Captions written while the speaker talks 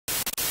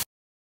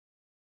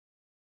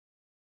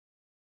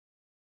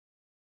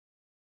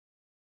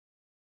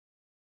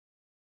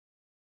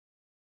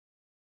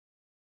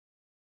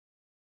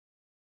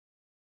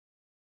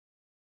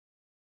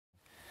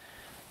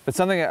But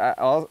something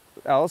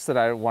else that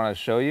I want to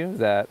show you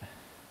that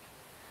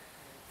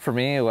for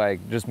me,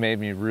 like, just made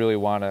me really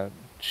want to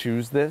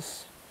choose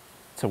this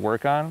to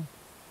work on.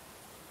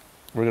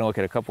 We're going to look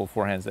at a couple of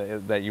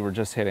forehands that you were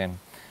just hitting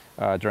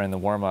during the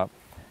warm-up.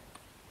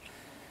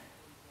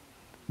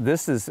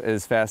 This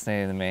is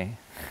fascinating to me.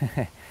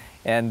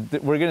 And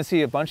we're going to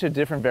see a bunch of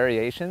different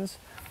variations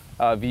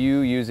of you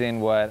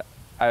using what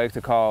I like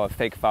to call a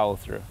fake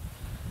follow-through.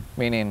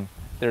 Meaning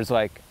there's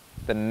like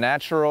the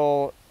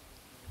natural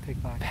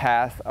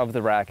path of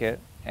the racket,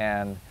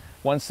 and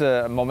once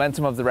the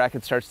momentum of the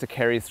racket starts to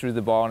carry through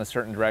the ball in a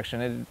certain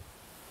direction,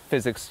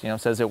 physics, you know,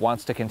 says it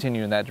wants to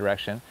continue in that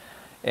direction.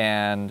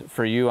 And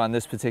for you on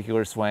this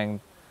particular swing,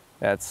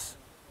 that's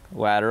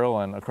lateral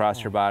and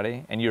across your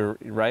body, and you're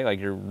right, like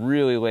you're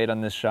really late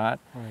on this shot.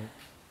 Right.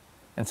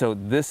 And so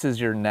this is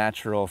your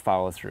natural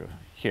follow through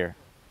here.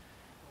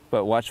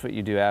 But watch what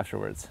you do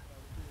afterwards.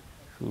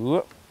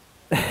 Whoop.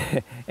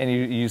 And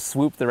you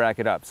swoop the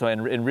racket up. So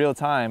in real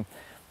time,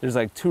 there's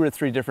like 2 or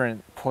 3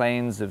 different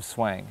planes of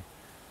swing.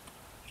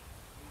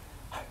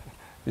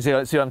 You see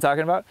what I'm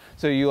talking about?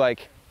 So you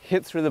like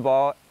hit through the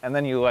ball, and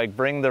then you like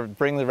bring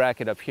the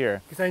racket up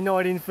here. Because I know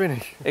I didn't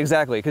finish.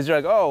 Exactly, because you're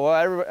like, oh,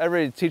 well,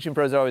 every teaching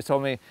pros always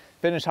told me,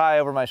 finish high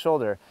over my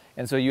shoulder.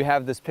 And so you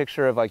have this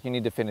picture of like, you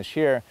need to finish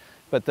here,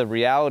 but the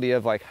reality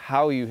of like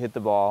how you hit the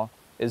ball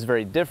is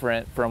very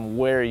different from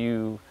where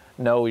you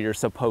know you're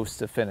supposed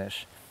to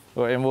finish.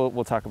 And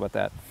we'll talk about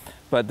that.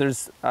 But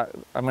there's, I'm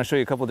gonna show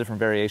you a couple different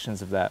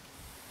variations of that.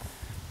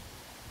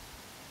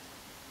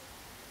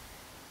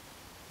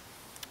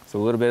 So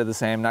a little bit of the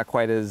same, not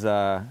quite as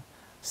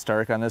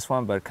stark on this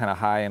one, but kind of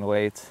high and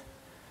late.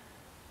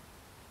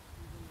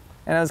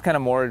 And it was kind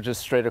of more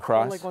just straight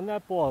across. Well, like on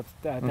that ball,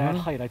 that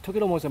height, I took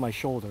it almost at my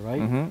shoulder,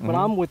 right? But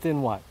I'm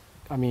within what?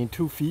 I mean,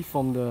 2 feet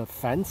from the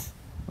fence.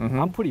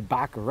 I'm pretty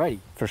back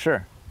already. For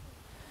sure.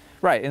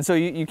 Right, and so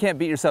you can't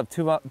beat yourself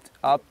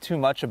up too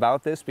much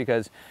about this,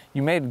 because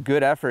you made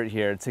good effort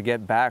here to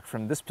get back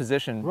from this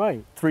position,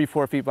 right,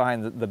 3-4 feet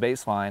behind the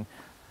baseline,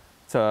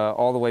 to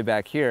all the way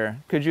back here.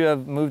 Could you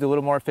have moved a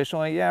little more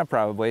efficiently? Yeah,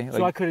 probably. So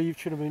like, you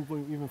should have been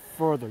even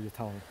further, you're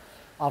telling me,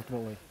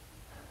 ultimately.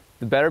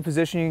 The better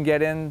position you can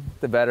get in,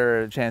 the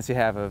better chance you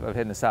have of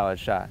hitting a solid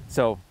shot.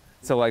 So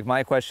like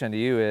my question to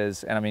you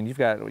is, and I mean, you've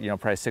got, you know,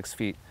 probably 6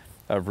 feet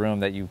of room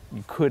that you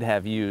could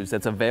have used,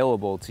 that's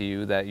available to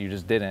you that you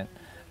just didn't.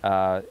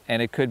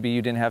 And it could be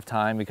you didn't have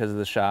time because of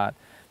the shot,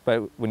 but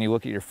when you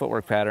look at your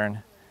footwork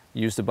pattern,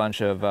 you used a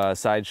bunch of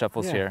side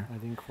shuffles here. I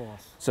didn't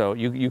cross. So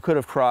you could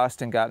have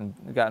crossed and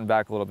gotten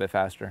back a little bit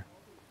faster.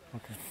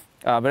 Okay.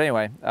 But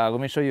anyway, let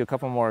me show you a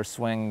couple more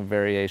swing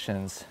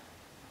variations.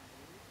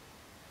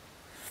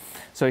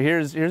 So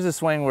here's a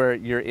swing where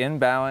you're in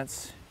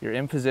balance, you're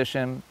in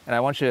position, and I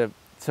want you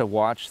to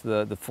watch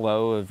the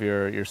flow of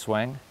your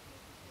swing.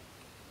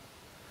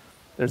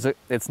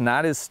 It's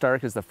not as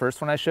stark as the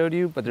first one I showed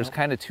you, but there's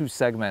kind of 2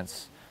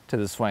 segments to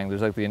the swing.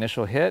 There's like the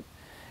initial hit,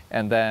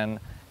 and then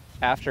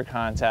after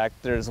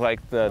contact, there's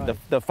like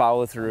the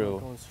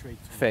follow-through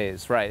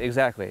phase. Right,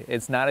 exactly.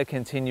 It's not a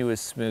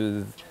continuous,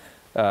 smooth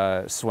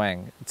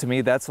swing. To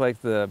me, that's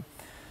like the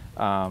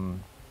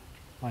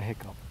my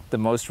hiccup. The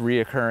most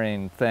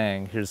reoccurring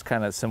thing. Here's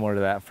kind of similar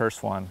to that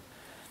first one,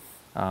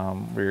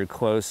 where you're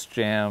close,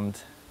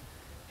 jammed,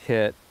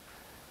 hit,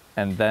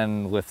 and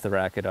then lift the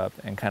racket up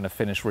and kind of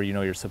finish where you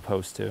know you're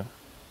supposed to.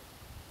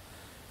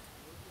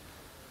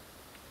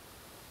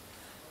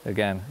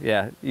 Again,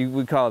 yeah,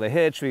 we call it a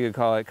hitch, we could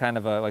call it kind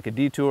of like a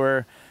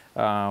detour.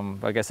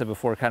 Like I said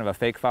before, kind of a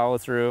fake follow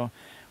through,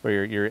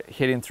 where you're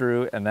hitting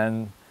through and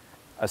then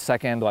a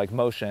second like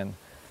motion,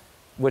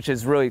 which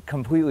is really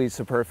completely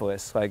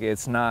superfluous. Like,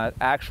 it's not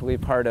actually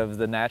part of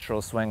the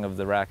natural swing of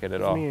the racket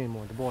at all. It doesn't mean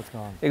anymore, the ball's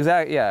gone.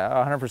 Exactly, yeah,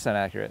 100%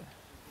 accurate.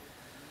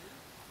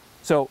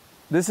 So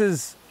this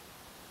is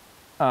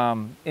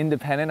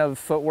independent of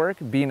footwork.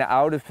 Being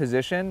out of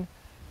position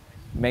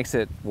makes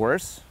it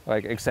worse,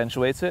 like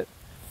accentuates it.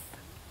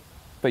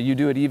 But you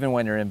do it even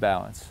when you're in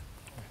balance.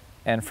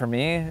 And for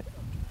me,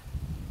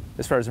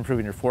 as far as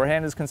improving your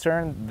forehand is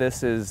concerned,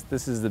 this is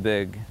the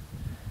big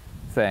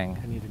thing.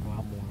 I need to go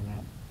out more on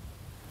that.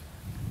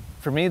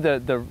 For me,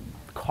 the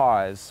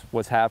cause,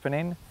 what's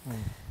happening,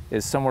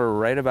 is somewhere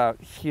right about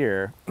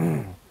here.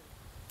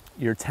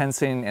 You're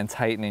tensing and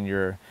tightening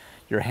your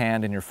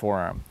hand and your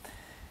forearm.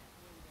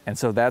 And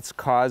so that's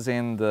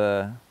causing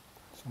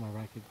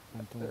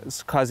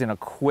it's causing a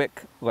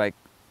quick like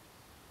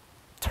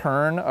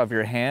turn of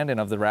your hand and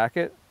of the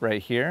racket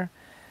right here.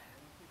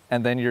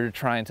 And then you're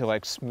trying to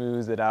like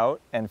smooth it out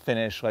and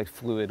finish like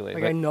fluidly.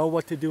 Like I know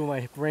what to do in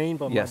my brain,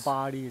 but my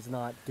body is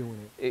not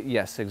doing it.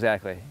 Yes,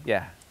 exactly.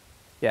 Yeah.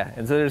 Yeah.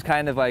 And so there's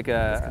kind of like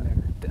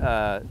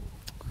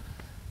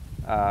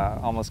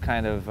almost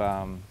kind of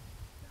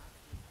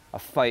a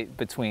fight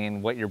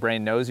between what your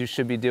brain knows you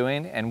should be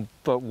doing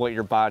but what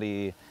your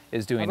body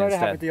is doing instead. I'd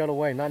rather have it the other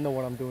way, not know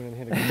what I'm doing and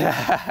hitting.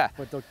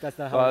 But that's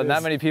not how it is.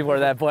 Not many people are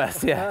that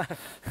blessed, yeah.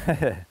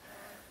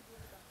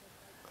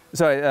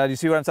 So do you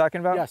see what I'm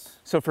talking about? Yes.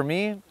 So for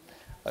me,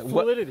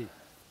 fluidity.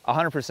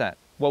 100%.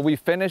 what we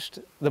finished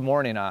the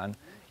morning on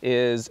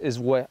is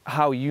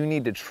how you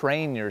need to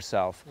train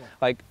yourself. Yeah.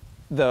 Like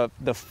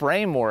the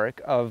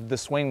framework of the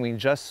swing we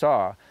just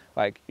saw,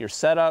 like your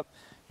setup,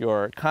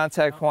 your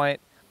contact point,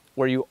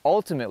 where you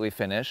ultimately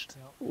finished,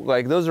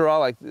 like those are all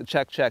like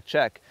check, check,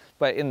 check.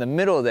 But in the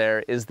middle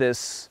there is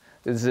this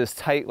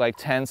tight, like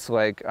tense,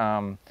 like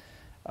I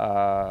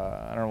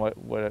don't know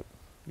what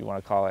you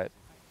want to call it.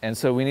 And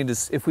so we need to,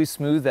 if we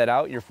smooth that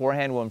out, your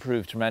forehand will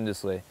improve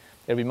tremendously.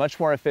 It'll be much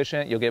more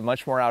efficient. You'll get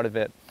much more out of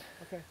it.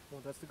 Okay,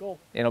 well that's the goal.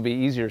 It'll be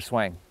easier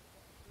swing.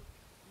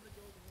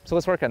 So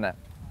let's work on that.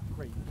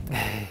 Great.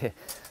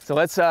 So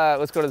let's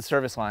go to the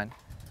service line.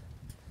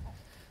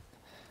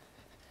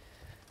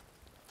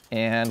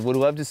 And would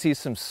love to see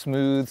some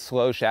smooth,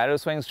 slow shadow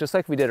swings, just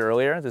like we did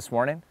earlier this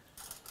morning.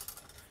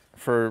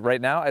 For right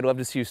now, I'd love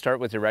to see you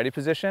start with your ready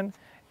position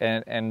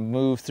and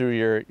move through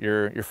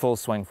your full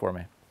swing for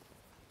me.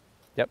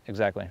 Yep,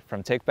 exactly.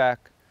 From take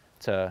back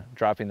to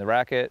dropping the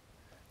racket,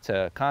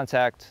 to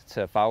contact,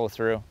 to follow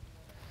through.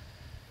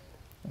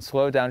 And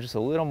slow it down just a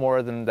little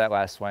more than that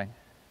last swing.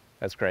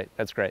 That's great,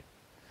 that's great.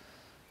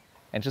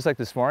 And just like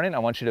this morning, I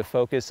want you to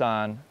focus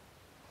on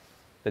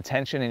the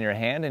tension in your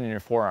hand and in your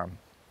forearm.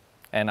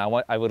 And I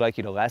would like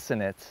you to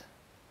lessen it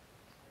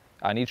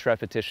on each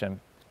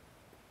repetition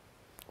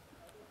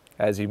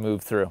as you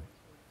move through.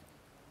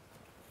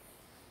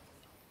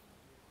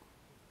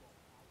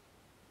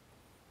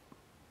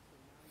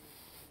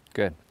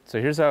 Good. So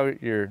here's how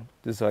this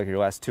is like your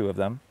last two of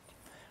them.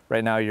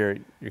 Right now you're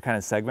kind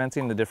of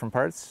segmenting the different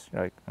parts.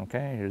 You're like,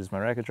 okay, here's my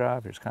racket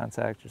drop, here's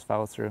contact, here's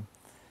follow through.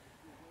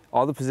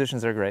 All the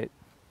positions are great,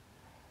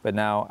 but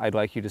now I'd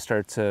like you to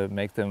start to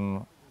make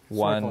them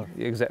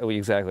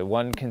exactly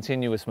one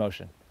continuous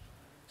motion.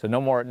 So no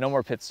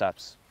more pit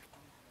stops.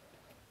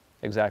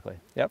 Exactly.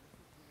 Yep.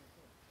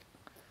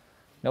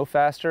 No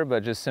faster,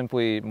 but just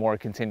simply more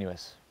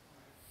continuous.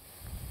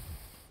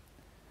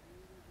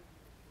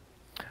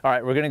 All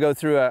right, we're going to go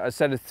through a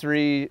set of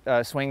 3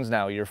 swings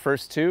now. Your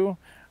first 2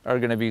 are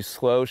going to be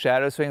slow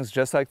shadow swings,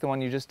 just like the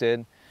one you just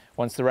did.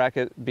 Once the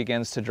racket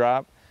begins to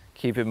drop,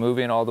 keep it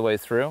moving all the way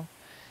through.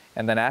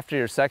 And then after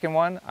your second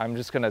one, I'm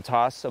just going to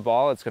toss a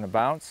ball. It's going to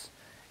bounce.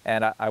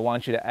 And I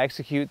want you to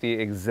execute the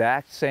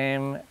exact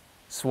same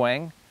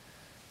swing,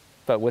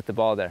 but with the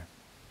ball there.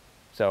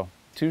 So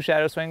 2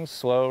 shadow swings,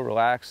 slow,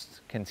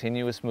 relaxed,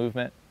 continuous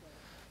movement.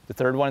 The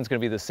third one is going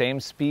to be the same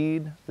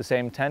speed, the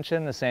same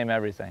tension, the same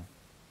everything.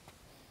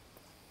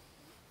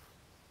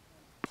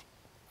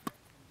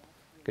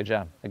 Good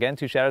job. Again,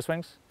 2 shadow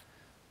swings.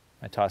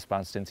 My toss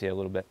bounced into you a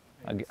little bit.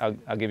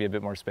 I'll give you a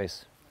bit more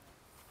space.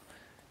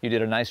 You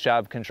did a nice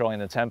job controlling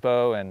the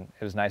tempo, and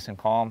it was nice and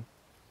calm.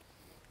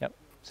 Yep,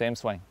 same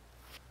swing.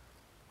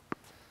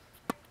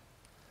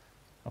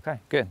 Okay,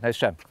 good, nice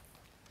job.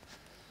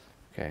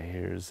 Okay,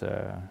 here's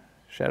a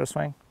shadow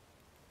swing.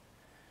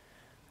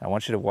 I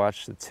want you to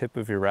watch the tip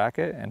of your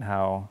racket and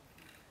how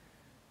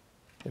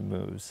it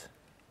moves.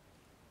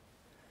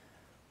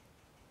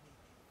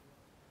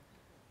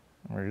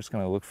 And we're just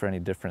going to look for any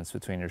difference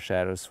between your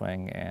shadow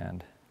swing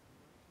and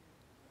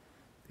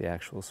the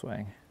actual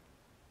swing.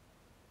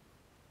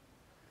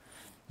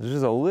 There's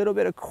just a little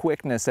bit of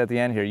quickness at the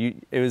end here.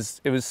 It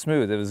was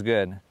smooth, it was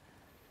good.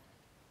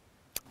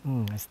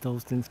 I still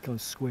didn't go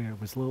square,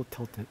 it was a little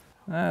tilted.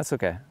 That's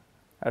okay.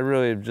 I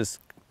really just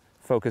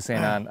focusing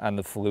on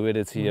the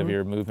fluidity of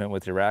your movement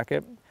with your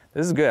racket.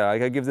 This is good.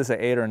 I give this an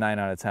 8 or 9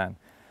 out of 10.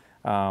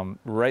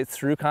 Right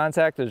through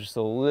contact, there's just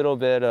a little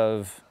bit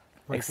of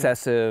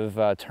excessive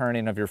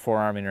turning of your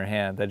forearm in your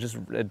hand. It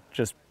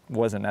just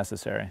wasn't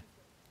necessary.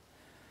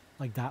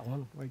 Like that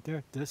one right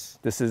there. This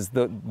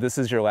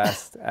is your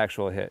last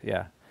actual hit,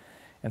 yeah.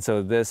 And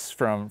so this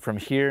from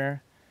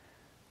here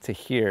to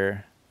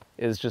here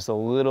is just a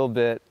little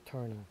bit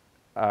turning,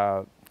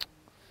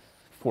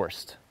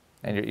 forced.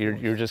 And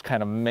you're just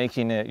kind of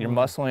making it, you're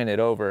muscling it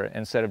over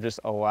instead of just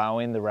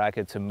allowing the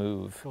racket to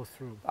move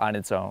on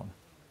its own.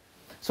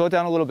 Slow it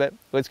down a little bit.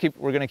 We're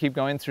going to keep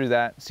going through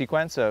that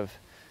sequence of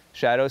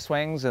shadow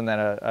swings and then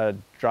a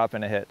drop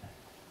and a hit.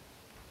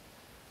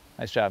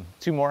 Nice job.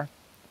 2 more.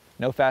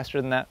 No faster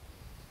than that.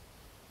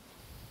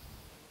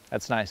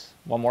 That's nice.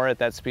 1 more at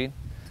that speed.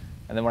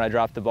 And then when I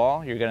drop the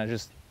ball, you're going to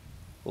just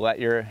let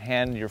your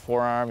hand, your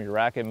forearm, your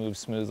racket move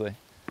smoothly.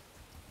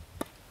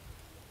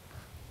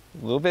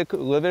 A little bit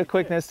of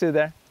quickness too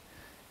there.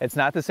 It's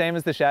not the same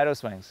as the shadow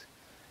swings.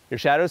 Your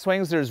shadow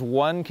swings, there's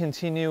one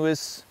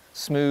continuous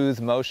smooth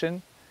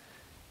motion,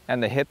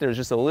 and the hit, there's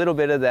just a little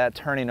bit of that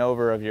turning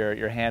over of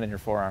your hand and your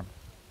forearm.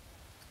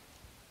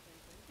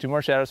 2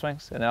 more shadow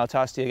swings, and then I'll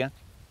toss to you again.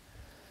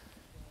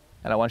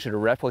 And I want you to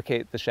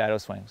replicate the shadow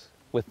swings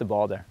with the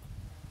ball there.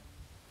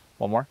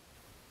 1 more.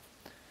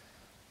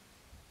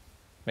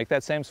 Make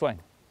that same swing.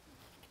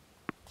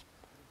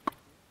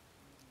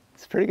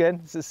 It's pretty good.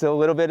 It's still a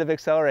little bit of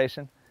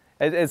acceleration.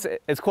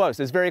 It's close.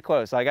 It's very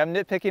close. Like I'm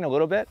nitpicking a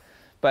little bit,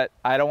 but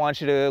I don't want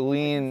you to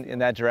lean in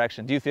that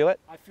direction. Do you feel it?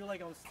 I feel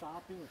like I'm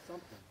stopping or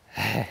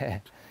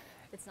something.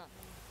 It's not.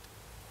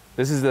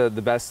 This is the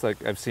best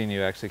I've seen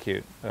you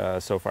execute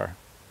so far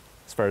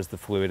as the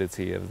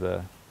fluidity of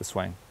the the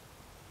swing.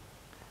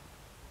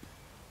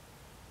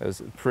 It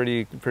was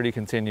pretty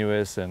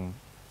continuous, and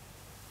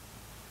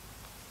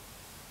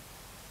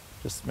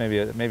just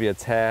maybe a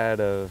tad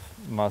of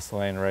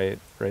muscling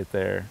right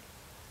there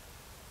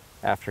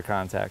after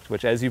contact,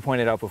 which, as you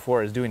pointed out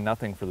before, is doing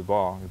nothing for the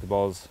ball. The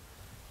ball's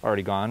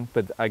already gone,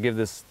 but I give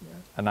this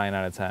a 9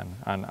 out of 10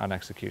 on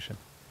execution.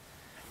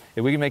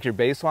 If we can make your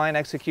baseline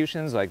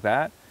executions like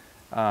that,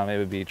 it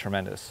would be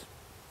tremendous.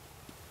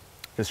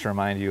 Just to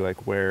remind you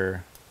like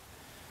where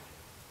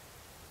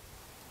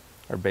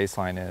our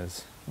baseline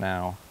is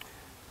now.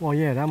 Well,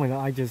 yeah, that one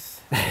I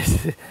just.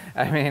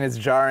 I mean, it's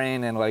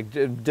jarring and like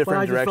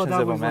different directions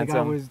of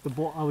momentum.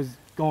 Like I was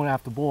going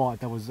after the ball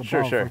that was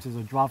above versus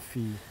a drop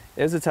feed.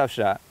 It was a tough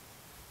shot,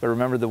 but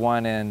remember the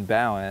one in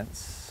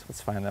balance.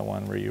 Let's find that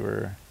one where you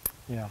were.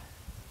 Yeah.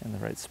 In the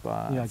right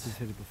spot. Yeah, I just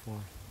hit it before.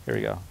 Here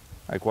we go.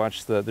 Like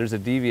watch there's a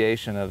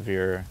deviation of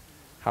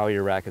how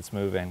your racket's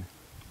moving.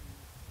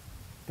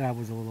 That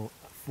was a little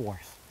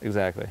forced.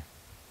 Exactly.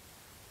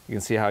 You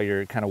can see how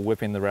you're kind of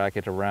whipping the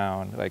racket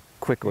around like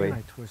quickly. And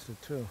I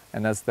twisted too.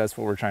 And that's what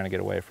we're trying to get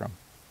away from.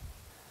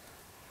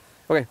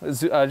 Okay, let's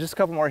do, just a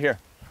couple more here.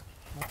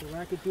 Let the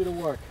racket do the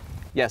work.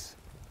 Yes.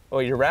 Oh,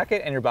 your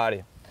racket and your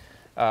body.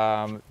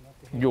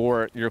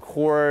 Your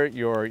core,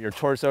 your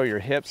torso, your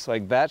hips,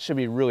 like that should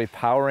be really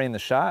powering the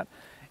shot.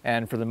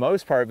 And for the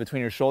most part,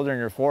 between your shoulder and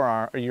your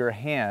forearm or your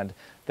hand,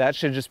 that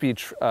should just be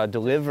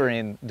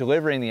delivering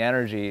the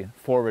energy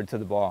forward to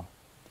the ball.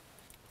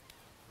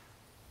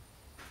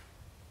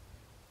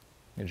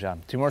 Good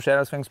job. 2 more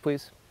shadow swings,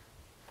 please.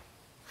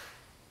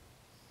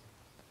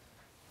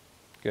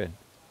 Good.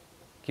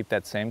 Keep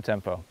that same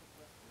tempo,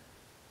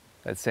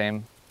 that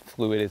same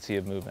fluidity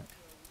of movement.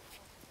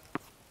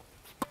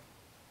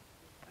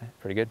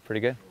 Pretty good,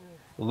 pretty good.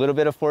 A little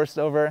bit of forced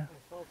over.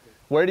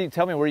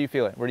 Tell me where you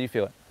feel it? Where do you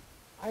feel it?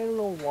 I don't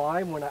know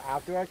why.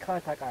 After I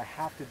contact, I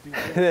have to do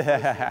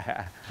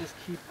this. Just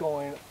keep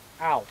going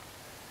out.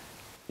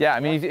 Yeah, I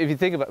mean, if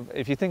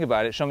you think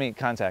about it, show me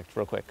contact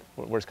real quick.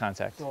 Where's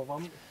contact? So if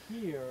I'm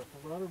here,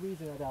 for whatever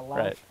reason, at that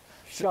last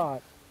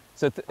shot,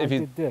 so if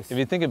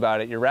you think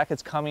about it, your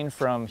racket's coming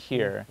from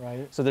here.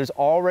 Right. So there's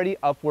already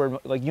upward,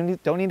 like you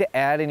don't need to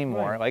add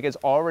anymore. Right. Like it's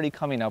already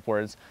coming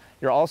upwards.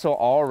 You're also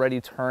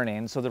already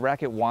turning, so the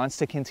racket wants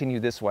to continue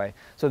this way.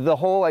 So the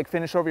whole like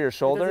finish over your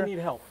shoulder. It doesn't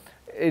need help.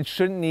 It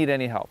shouldn't need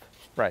any help.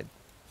 Right.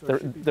 So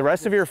the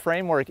rest of your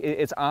framework,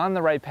 it's on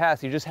the right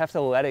path. You just have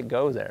to let it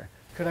go there.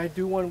 Could I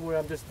do one where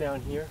I'm just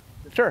down here?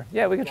 Sure.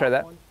 Yeah, we can try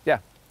that. Yeah.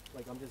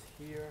 Like I'm just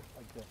here,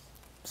 like this.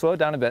 Slow it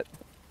down a bit.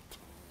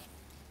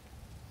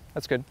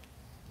 That's good.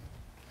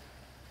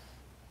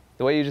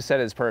 The way you just said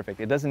it is perfect.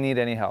 It doesn't need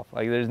any help.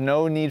 Like there's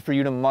no need for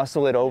you to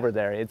muscle it over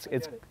there.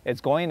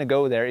 It's going to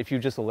go there if you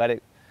just let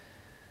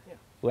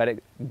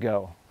it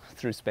go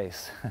through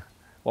space.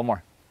 One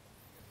more.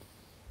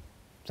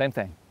 Same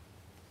thing.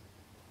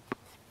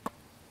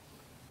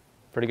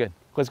 Pretty good.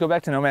 Let's go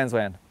back to no man's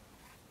land.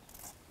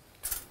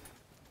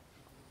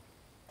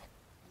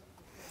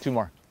 2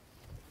 more.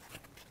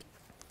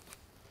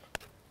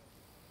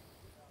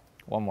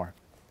 1 more.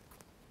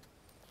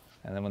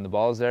 And then when the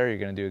ball is there, you're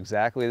going to do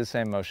exactly the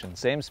same motion.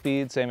 Same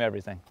speed, same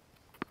everything.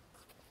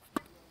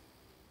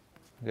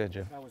 Good,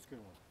 Jim. That was a good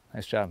one.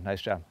 Nice job,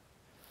 nice job.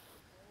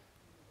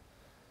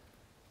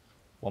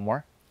 1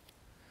 more.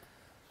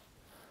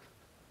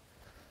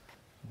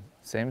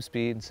 Same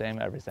speed, same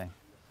everything.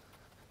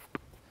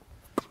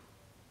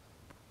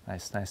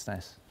 Nice, nice,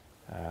 nice.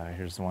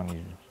 Here's the one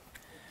you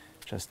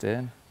just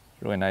did.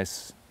 Really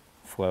nice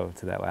flow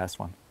to that last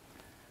one.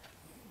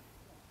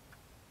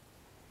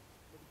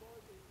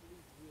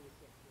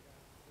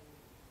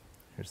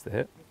 Here's the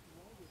hit.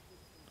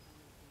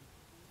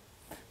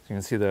 So you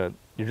can see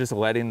you're just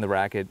letting the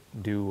racket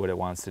do what it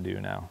wants to do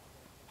now.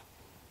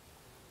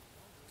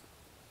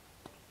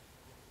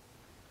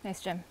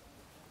 Nice, Jim.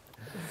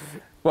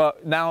 Well,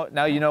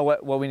 now you know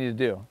what we need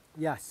to do.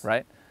 Yes.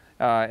 Right?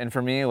 And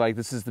for me, like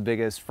this is the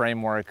biggest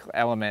framework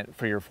element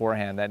for your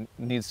forehand that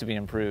needs to be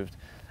improved.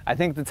 I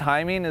think the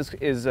timing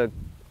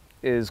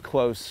is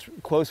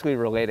closely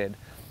related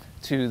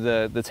to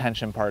the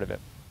tension part of it.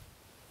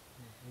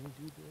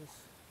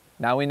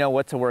 Now we know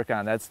what to work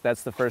on. That's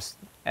the first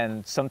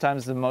and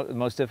sometimes the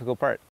most difficult part.